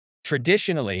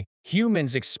Traditionally,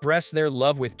 humans express their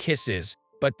love with kisses,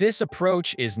 but this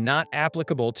approach is not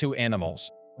applicable to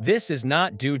animals. This is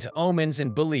not due to omens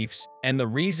and beliefs, and the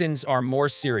reasons are more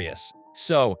serious.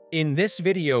 So, in this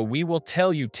video we will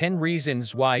tell you 10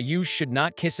 reasons why you should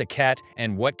not kiss a cat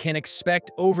and what can expect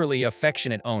overly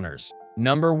affectionate owners.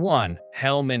 Number 1.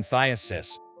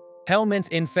 Helminthiasis. Helminth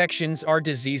infections are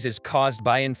diseases caused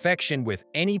by infection with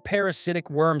any parasitic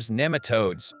worms,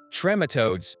 nematodes,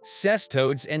 trematodes,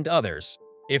 cestodes, and others.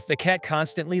 If the cat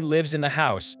constantly lives in the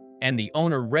house, and the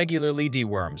owner regularly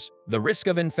deworms, the risk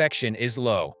of infection is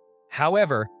low.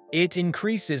 However, it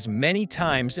increases many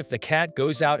times if the cat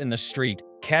goes out in the street,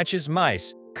 catches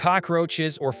mice,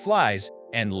 cockroaches, or flies,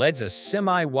 and leads a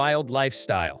semi-wild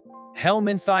lifestyle.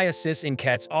 Helminthiasis in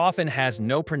cats often has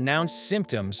no pronounced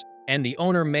symptoms, and the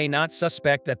owner may not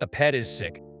suspect that the pet is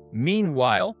sick.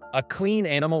 Meanwhile, a clean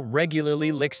animal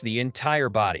regularly licks the entire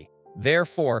body.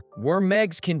 Therefore, worm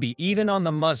eggs can be even on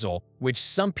the muzzle, which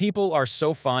some people are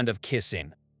so fond of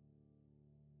kissing.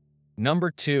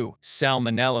 Number 2.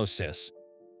 Salmonellosis.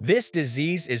 This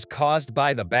disease is caused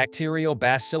by the bacterial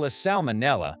bacillus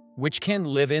salmonella, which can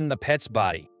live in the pet's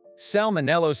body.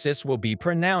 Salmonellosis will be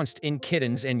pronounced in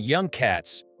kittens and young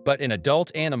cats, but in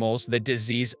adult animals the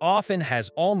disease often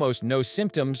has almost no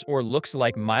symptoms or looks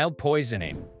like mild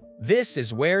poisoning. This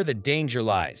is where the danger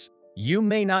lies. You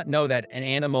may not know that an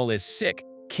animal is sick,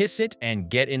 kiss it, and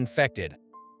get infected.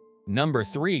 Number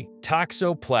 3.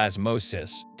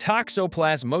 Toxoplasmosis.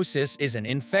 Toxoplasmosis is an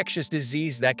infectious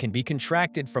disease that can be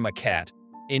contracted from a cat.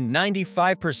 In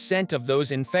 95% of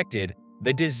those infected,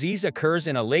 the disease occurs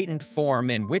in a latent form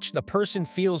in which the person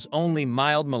feels only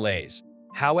mild malaise.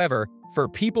 However, for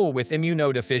people with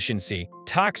immunodeficiency,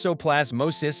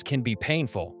 toxoplasmosis can be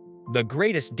painful. The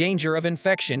greatest danger of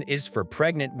infection is for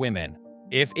pregnant women.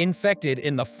 If infected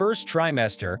in the first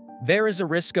trimester, there is a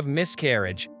risk of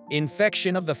miscarriage.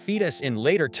 Infection of the fetus in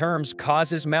later terms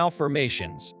causes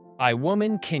malformations. A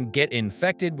woman can get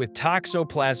infected with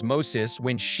toxoplasmosis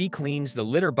when she cleans the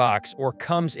litter box or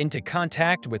comes into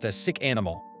contact with a sick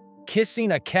animal.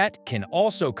 Kissing a cat can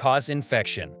also cause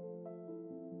infection.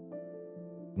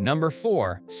 Number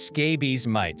 4. Scabies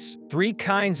mites. 3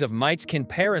 kinds of mites can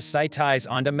parasitize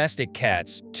on domestic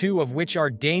cats, 2 of which are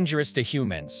dangerous to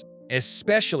humans,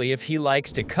 especially if he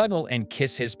likes to cuddle and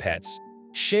kiss his pets.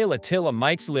 Shalatilla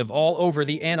mites live all over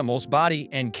the animal's body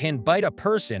and can bite a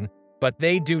person, but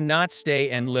they do not stay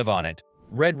and live on it.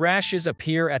 Red rashes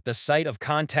appear at the site of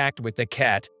contact with the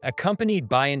cat, accompanied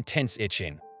by intense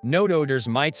itching. Nododers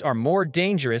mites are more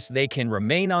dangerous. They can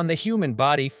remain on the human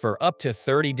body for up to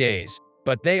 30 days,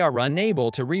 but they are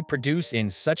unable to reproduce in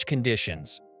such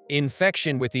conditions.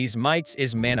 Infection with these mites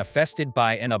is manifested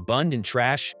by an abundant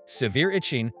rash, severe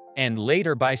itching, and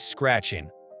later by scratching.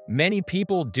 Many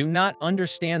people do not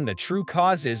understand the true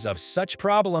causes of such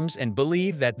problems and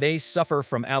believe that they suffer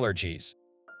from allergies.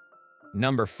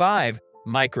 Number 5.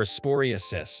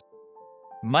 Microsporiasis.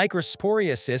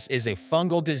 Microsporiasis is a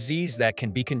fungal disease that can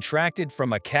be contracted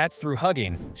from a cat through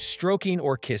hugging, stroking,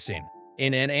 or kissing.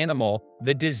 In an animal,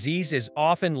 the disease is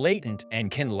often latent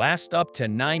and can last up to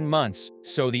 9 months,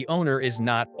 so the owner is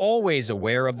not always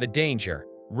aware of the danger.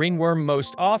 Ringworm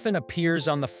most often appears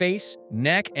on the face,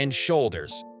 neck, and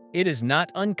shoulders. It is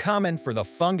not uncommon for the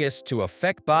fungus to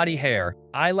affect body hair,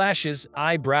 eyelashes,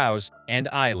 eyebrows, and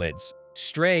eyelids.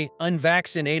 Stray,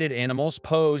 unvaccinated animals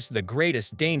pose the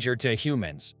greatest danger to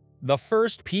humans. The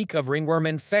first peak of ringworm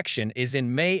infection is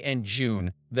in May and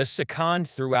June, the second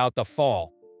throughout the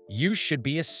fall. You should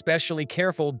be especially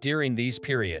careful during these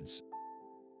periods.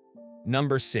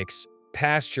 Number 6.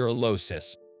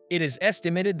 Pasteurellosis. It is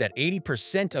estimated that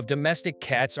 80% of domestic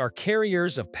cats are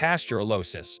carriers of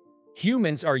Pasteurellosis.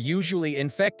 Humans are usually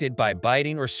infected by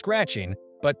biting or scratching,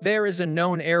 but there is a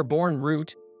known airborne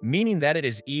route, meaning that it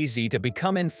is easy to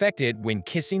become infected when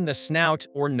kissing the snout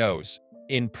or nose.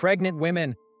 In pregnant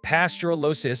women,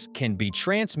 Pasteurellosis can be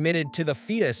transmitted to the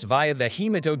fetus via the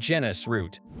hematogenous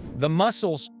route. The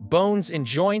muscles, bones, and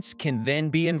joints can then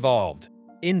be involved.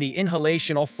 In the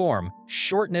inhalational form,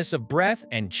 shortness of breath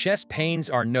and chest pains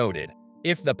are noted.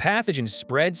 If the pathogen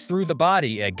spreads through the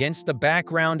body against the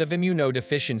background of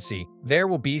immunodeficiency, there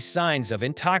will be signs of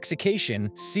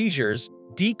intoxication, seizures,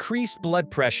 decreased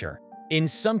blood pressure. In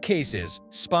some cases,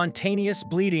 spontaneous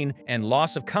bleeding and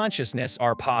loss of consciousness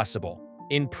are possible.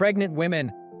 In pregnant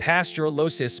women,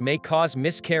 Pasteurellosis may cause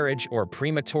miscarriage or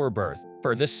premature birth.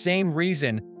 For the same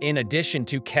reason, in addition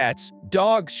to cats,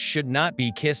 dogs should not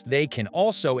be kissed. They can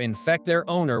also infect their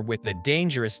owner with the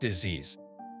dangerous disease.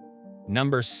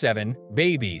 Number 7.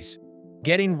 Babies.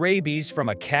 Getting rabies from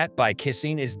a cat by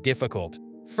kissing is difficult.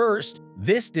 First,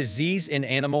 this disease in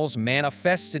animals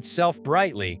manifests itself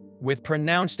brightly, with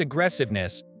pronounced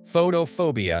aggressiveness,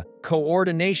 photophobia,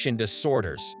 coordination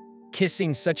disorders.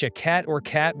 Kissing such a cat or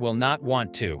cat will not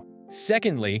want to.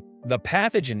 Secondly, the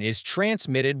pathogen is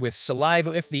transmitted with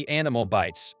saliva if the animal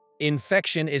bites.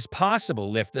 Infection is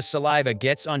possible if the saliva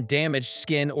gets on damaged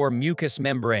skin or mucous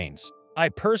membranes. A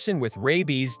person with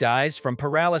rabies dies from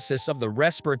paralysis of the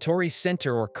respiratory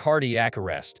center or cardiac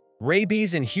arrest.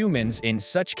 Rabies in humans in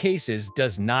such cases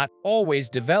does not always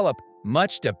develop,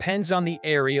 much depends on the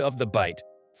area of the bite.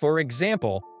 For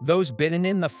example, those bitten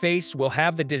in the face will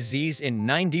have the disease in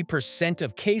 90%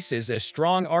 of cases, a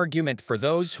strong argument for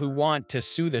those who want to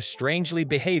soothe a strangely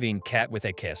behaving cat with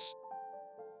a kiss.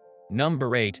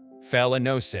 Number 8.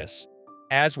 Felinosis.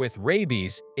 As with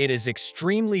rabies, it is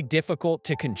extremely difficult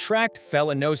to contract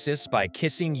felinosis by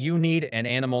kissing. You need an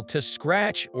animal to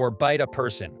scratch or bite a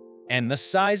person. And the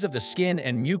size of the skin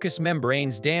and mucous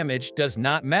membranes damage does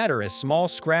not matter, a small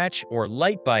scratch or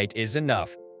light bite is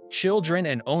enough. Children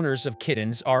and owners of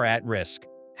kittens are at risk.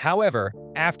 However,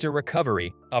 after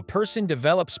recovery, a person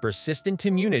develops persistent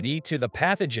immunity to the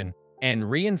pathogen, and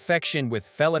reinfection with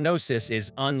felinosis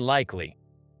is unlikely.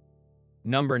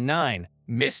 Number 9.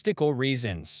 Mystical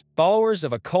reasons. Followers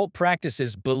of occult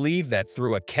practices believe that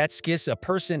through a cat's kiss a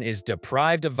person is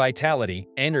deprived of vitality,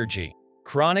 energy,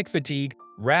 chronic fatigue,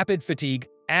 rapid fatigue,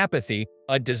 apathy,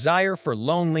 a desire for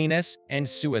loneliness, and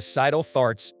suicidal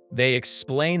thoughts. They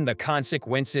explain the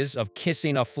consequences of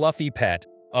kissing a fluffy pet.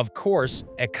 Of course,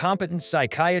 a competent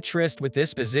psychiatrist with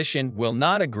this position will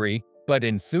not agree, but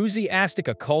enthusiastic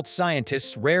occult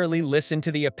scientists rarely listen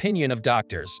to the opinion of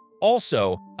doctors.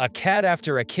 Also, a cat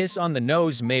after a kiss on the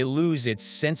nose may lose its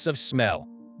sense of smell.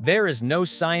 There is no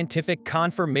scientific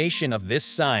confirmation of this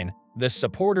sign. The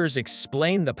supporters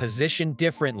explain the position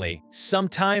differently,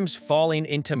 sometimes falling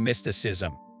into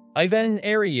mysticism. A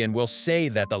veterinarian will say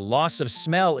that the loss of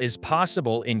smell is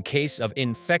possible in case of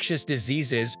infectious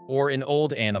diseases or in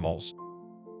old animals.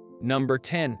 Number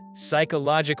 10.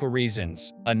 Psychological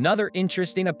reasons. Another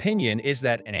interesting opinion is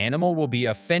that an animal will be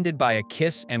offended by a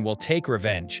kiss and will take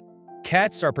revenge.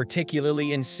 Cats are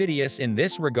particularly insidious in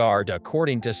this regard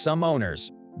according to some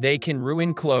owners. They can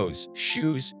ruin clothes,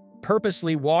 shoes,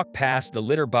 purposely walk past the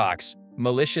litter box,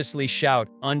 maliciously shout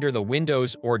under the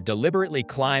windows, or deliberately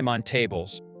climb on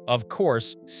tables. Of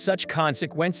course, such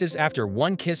consequences after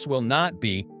one kiss will not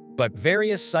be, but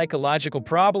various psychological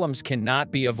problems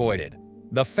cannot be avoided.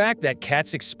 The fact that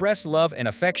cats express love and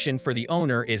affection for the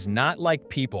owner is not like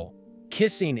people.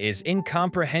 Kissing is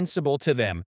incomprehensible to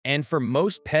them, and for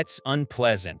most pets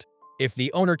unpleasant. If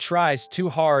the owner tries too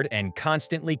hard and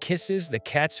constantly kisses the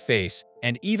cat's face,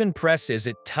 and even presses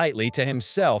it tightly to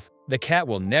himself, the cat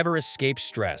will never escape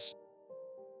stress.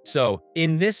 So,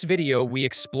 in this video we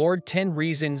explored 10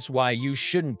 reasons why you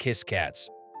shouldn't kiss cats.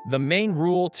 The main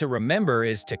rule to remember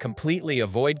is to completely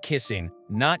avoid kissing,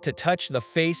 not to touch the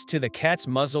face to the cat's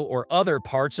muzzle or other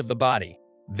parts of the body.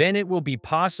 Then it will be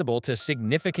possible to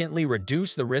significantly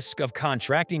reduce the risk of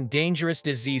contracting dangerous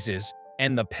diseases,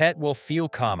 and the pet will feel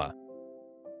calmer.